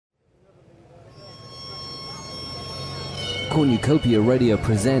Cornucopia Radio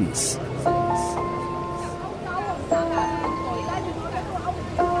presents.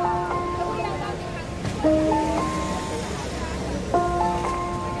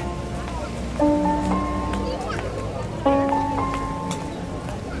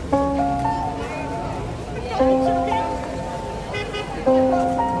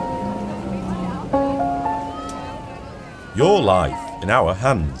 Your Life in Our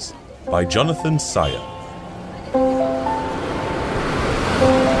Hands by Jonathan Sire.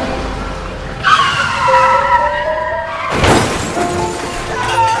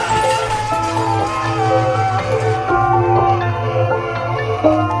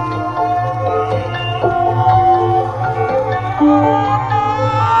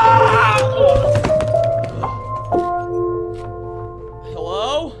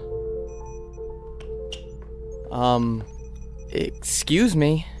 Hello? Excuse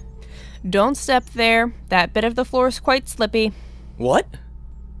me. Don't step there. That bit of the floor is quite slippy. What?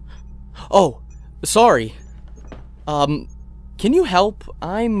 Oh, sorry. Can you help?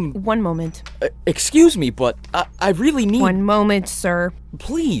 One moment. Excuse me, but I really need... One moment, sir.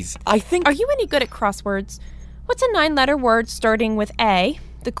 Please, I think... Are you any good at crosswords? What's a 9-letter word starting with A?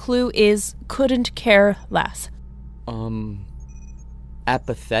 The clue is couldn't care less.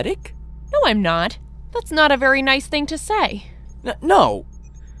 Apathetic? No, I'm not. That's not a very nice thing to say. No.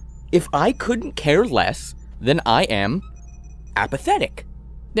 If I couldn't care less, then I am apathetic.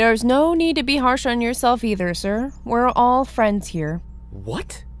 There's no need to be harsh on yourself either, sir. We're all friends here.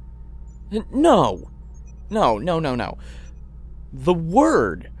 What? No. The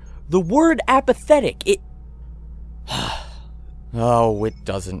word apathetic, it... Oh, it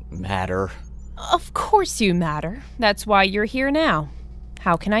doesn't matter. Of course you matter. That's why you're here now.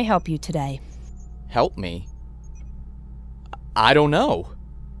 How can I help you today? Help me? I don't know.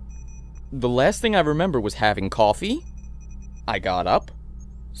 The last thing I remember was having coffee. I got up,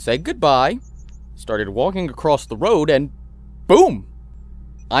 said goodbye, started walking across the road, and boom!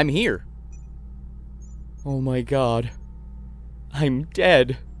 I'm here. Oh my God. I'm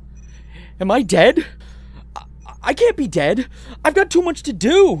dead. Am I dead? I can't be dead. I've got too much to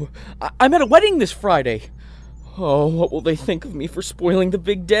do. I'm at a wedding this Friday. Oh, what will they think of me for spoiling the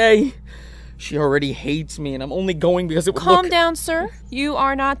big day? She already hates me, and I'm only going because it would Calm down, sir. You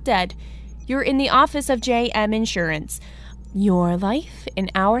are not dead. You're in the office of JM Insurance. Your life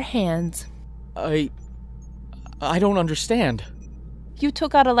in our hands. I don't understand. You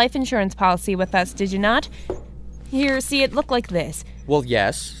took out a life insurance policy with us, did you not? Here, see, it looked like this. Well,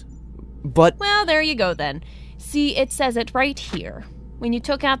 yes, but... Well, there you go then. See, it says it right here. When you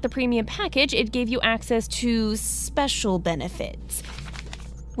took out the premium package, it gave you access to special benefits.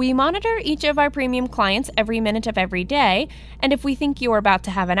 We monitor each of our premium clients every minute of every day, and if we think you are about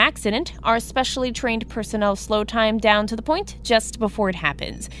to have an accident, our specially trained personnel slow time down to the point just before it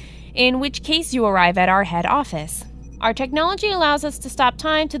happens, in which case you arrive at our head office. Our technology allows us to stop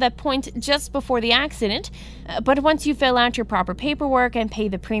time to that point just before the accident, but once you fill out your proper paperwork and pay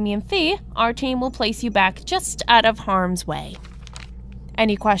the premium fee, our team will place you back just out of harm's way.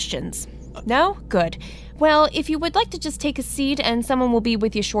 Any questions? No? Good. Well, if you would like to just take a seat and someone will be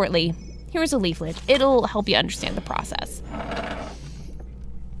with you shortly, here's a leaflet. It'll help you understand the process.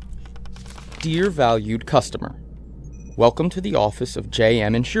 Dear valued customer, welcome to the office of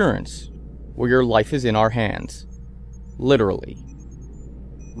JM Insurance, where your life is in our hands. Literally.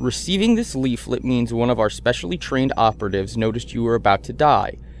 Receiving this leaflet means one of our specially trained operatives noticed you were about to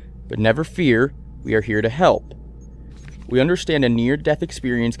die, but never fear, we are here to help. We understand a near-death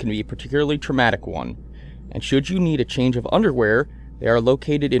experience can be a particularly traumatic one, and should you need a change of underwear, they are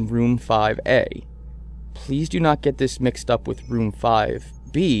located in room 5A. Please do not get this mixed up with room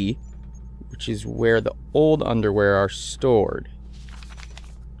 5B, which is where the old underwear are stored.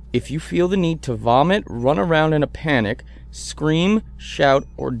 If you feel the need to vomit, run around in a panic, scream, shout,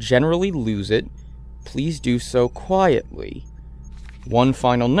 or generally lose it, please do so quietly. One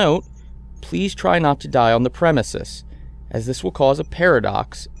final note, please try not to die on the premises, as this will cause a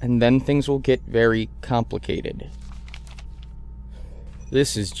paradox, and then things will get very complicated.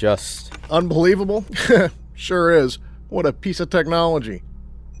 This is just... Unbelievable? Sure is. What a piece of technology.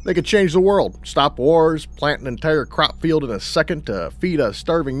 They could change the world, stop wars, plant an entire crop field in a second to feed a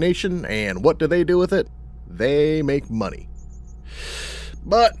starving nation, and what do they do with it? They make money.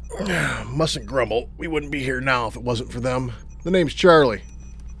 But, mustn't grumble. We wouldn't be here now if it wasn't for them. The name's Charlie.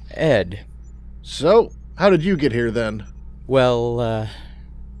 Ed. So, how did you get here then? Well,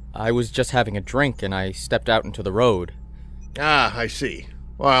 I was just having a drink and I stepped out into the road. Ah, I see.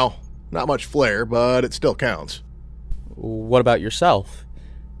 Well, not much flair, but it still counts. What about yourself?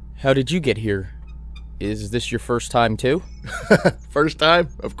 How did you get here? Is this your first time, too? First time?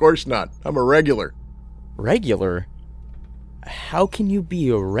 Of course not. I'm a regular. Regular? How can you be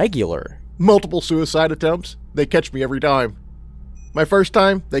a regular? Multiple suicide attempts. They catch me every time. My first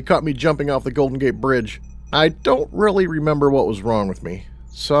time, they caught me jumping off the Golden Gate Bridge. I don't really remember what was wrong with me.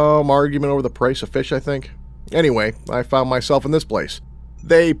 Some argument over the price of fish, I think. Anyway, I found myself in this place.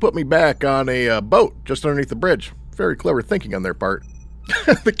 They put me back on a boat just underneath the bridge. Very clever thinking on their part.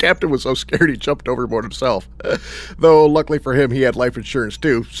 The captain was so scared he jumped overboard himself. Though, luckily for him, he had life insurance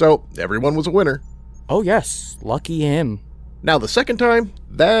too, so everyone was a winner. Oh yes, lucky him. Now, the second time,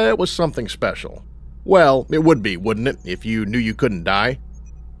 that was something special. Well, it would be, wouldn't it, if you knew you couldn't die?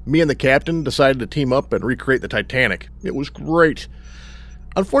 Me and the captain decided to team up and recreate the Titanic. It was great.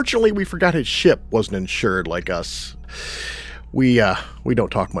 Unfortunately, we forgot his ship wasn't insured like us. We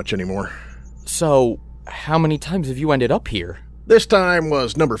don't talk much anymore. So, how many times have you ended up here? This time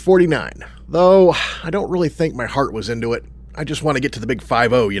was number 49, though I don't really think my heart was into it. I just want to get to the big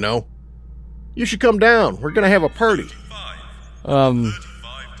 5-0, you know? You should come down. We're going to have a party.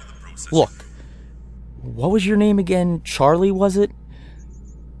 Look. What was your name again? Charlie, was it?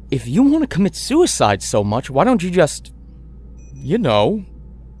 If you want to commit suicide so much, why don't you just,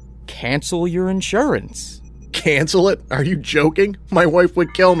 cancel your insurance? Cancel it? Are you joking? My wife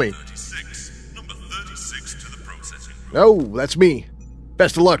would kill me. Number 36 to the processing room. Oh, that's me.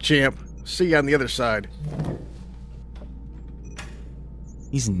 Best of luck, champ. See you on the other side.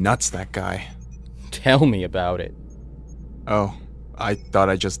 He's nuts, that guy. Tell me about it. Oh, I thought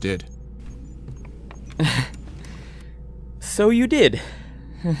I just did. So you did.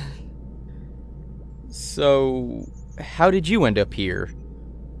 So, how did you end up here?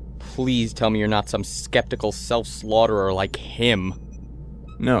 Please tell me you're not some skeptical self-slaughterer like him.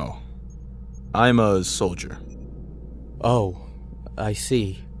 No. I'm a soldier. Oh, I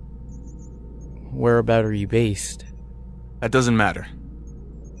see. Whereabout are you based? That doesn't matter.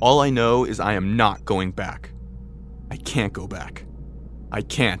 All I know is I am not going back. I can't go back. I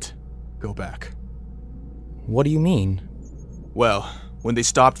can't go back. What do you mean? Well, when they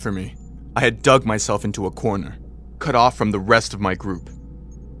stopped for me, I had dug myself into a corner, cut off from the rest of my group.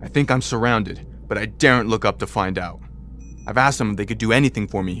 I think I'm surrounded, but I daren't look up to find out. I've asked them if they could do anything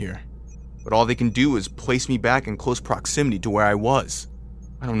for me here, but all they can do is place me back in close proximity to where I was.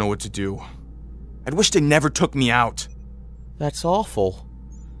 I don't know what to do. I'd wish they never took me out. That's awful.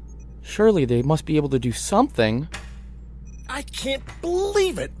 Surely they must be able to do something. I can't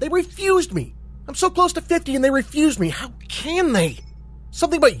believe it. They refused me. I'm so close to 50 and they refused me. How can they?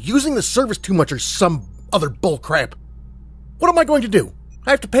 Something about using the service too much or some other bullcrap. What am I going to do? I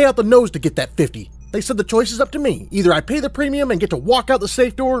have to pay out the nose to get that 50. They said the choice is up to me. Either I pay the premium and get to walk out the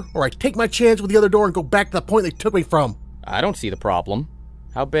safe door, or I take my chance with the other door and go back to the point they took me from. I don't see the problem.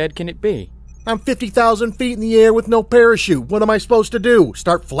 How bad can it be? I'm 50,000 feet in the air with no parachute. What am I supposed to do?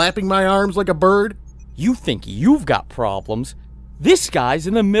 Start flapping my arms like a bird? You think you've got problems? This guy's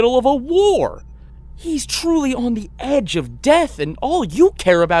in the middle of a war. He's truly on the edge of death, and all you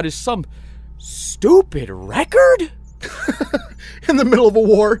care about is some stupid record? In the middle of a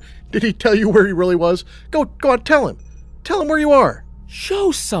war? Did he tell you where he really was? Go on, tell him. Tell him where you are.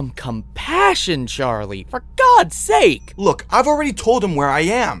 Show some compassion, Charlie, for God's sake. Look, I've already told him where I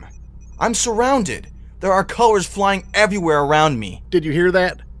am. I'm surrounded. There are colors flying everywhere around me. Did you hear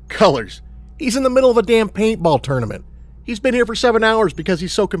that? Colors. He's in the middle of a damn paintball tournament. He's been here for 7 hours because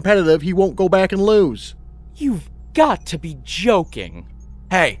he's so competitive he won't go back and lose. You've got to be joking.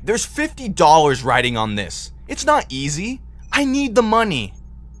 Hey, there's $50 riding on this. It's not easy. I need the money.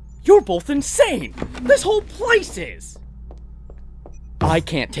 You're both insane. This whole place is. I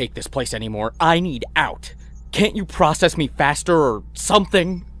can't take this place anymore. I need out. Can't you process me faster or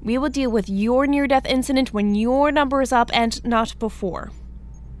something? We will deal with your near-death incident when your number is up and not before.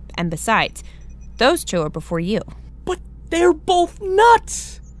 And besides, those two are before you. But they're both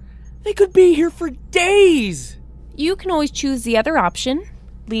nuts. They could be here for days. You can always choose the other option.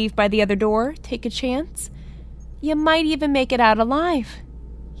 Leave by the other door, take a chance. You might even make it out alive.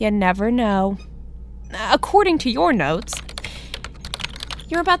 You never know. According to your notes,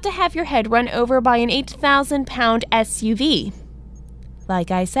 you're about to have your head run over by an 8,000-pound SUV. Like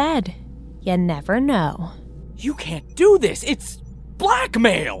I said, you never know. You can't do this. It's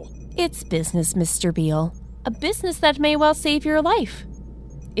blackmail. It's business, Mr. Beale. A business that may well save your life.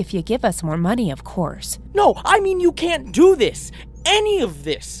 If you give us more money, of course. No, I mean you can't do this. Any of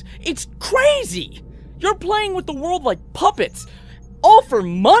this. It's crazy. You're playing with the world like puppets. All for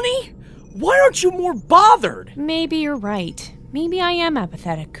money? Why aren't you more bothered? Maybe you're right. Maybe I am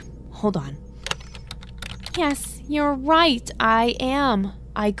apathetic. Hold on. Yes, you're right. I am.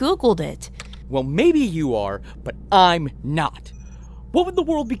 I Googled it. Well, maybe you are, but I'm not. What would the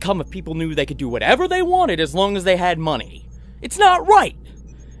world become if people knew they could do whatever they wanted as long as they had money? It's not right!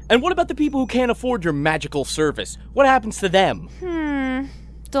 And what about the people who can't afford your magical service? What happens to them?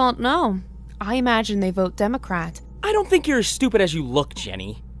 Don't know. I imagine they vote Democrat. I don't think you're as stupid as you look,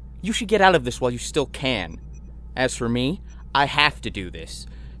 Jenny. You should get out of this while you still can. As for me, I have to do this.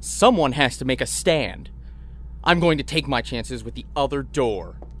 Someone has to make a stand. I'm going to take my chances with the other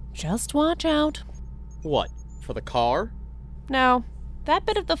door. Just watch out. What, for the car? No, that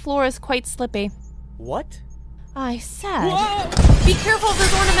bit of the floor is quite slippy. What? I said, Whoa! Be careful of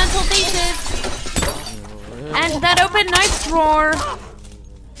those ornamental vases! And that open knife drawer!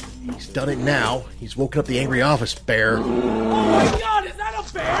 He's done it now. He's woken up the angry office bear. Oh my god, is that a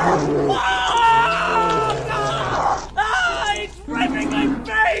bear? Ah! Ah! It's ripping my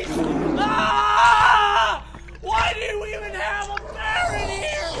face! Ah! Why do we even have a bear in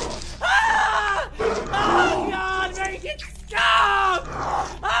here? Ah! Oh god, make it stop!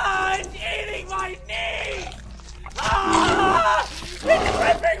 Ah! It's eating my knee! Ah! It's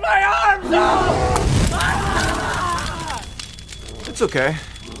ripping my arms off! Ah! It's okay.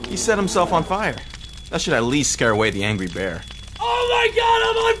 He set himself on fire. That should at least scare away the angry bear. Oh my god,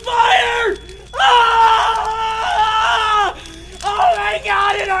 I'm on fire! Ah! Oh my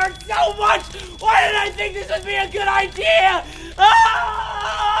god, it hurts so much! Why did I think this would be a good idea?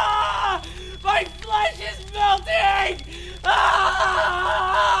 Ah! My flesh is melting!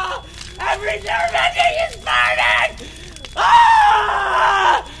 Ah! Every nerve ending is burning!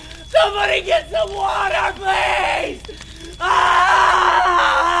 Ah! Somebody get some water, please!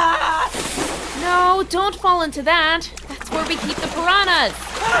 Ah! No, don't fall into that. That's where we keep the piranhas.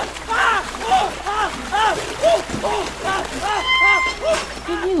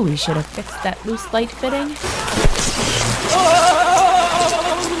 I knew we should have fixed that loose light fitting.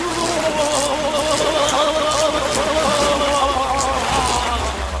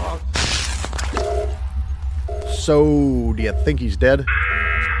 So, do you think he's dead?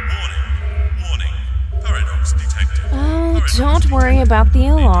 Warning. Paradox detected. Oh, don't worry about the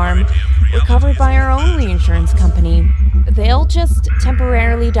alarm. We're covered by our own reinsurance company. They'll just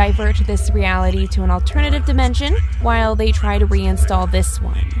temporarily divert this reality to an alternative dimension while they try to reinstall this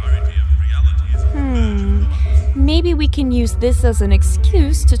one. Maybe we can use this as an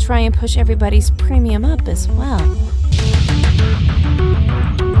excuse to try and push everybody's premium up as well.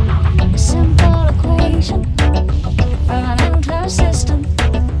 Simple equation from an entire system.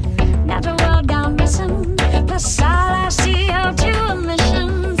 Natural world gone missing. Plus all our CO2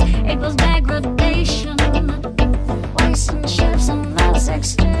 emissions equals degradation. Wasting ships and mass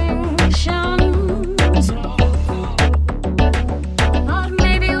extinctions. But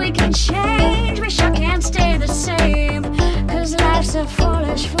maybe we can change. We sure can't stay the same. 'Cause life's a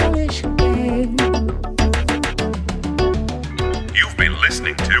foolish, foolish game. You've been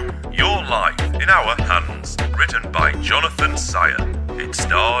listening to Your Life in Our Hands, written by Jonathan Sire. It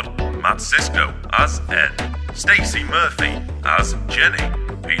starred Matt Sisko as Ed, Stacey Murphy as Jenny,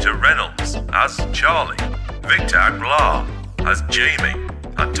 Peter Reynolds as Charlie, Victor Aguilar as Jamie,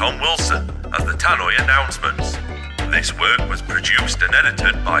 and Tom Wilson as the Tannoy announcements. This work was produced and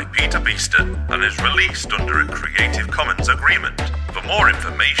edited by Peter Beeston and is released under a Creative Commons agreement. For more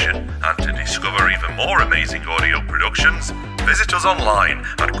information and to discover even more amazing audio productions, visit us online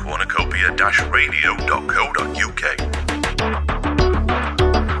at cornucopia-radio.co.uk.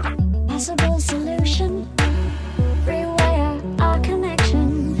 Possible solution. Rewire our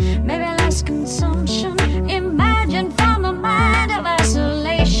connection. Maybe less concern.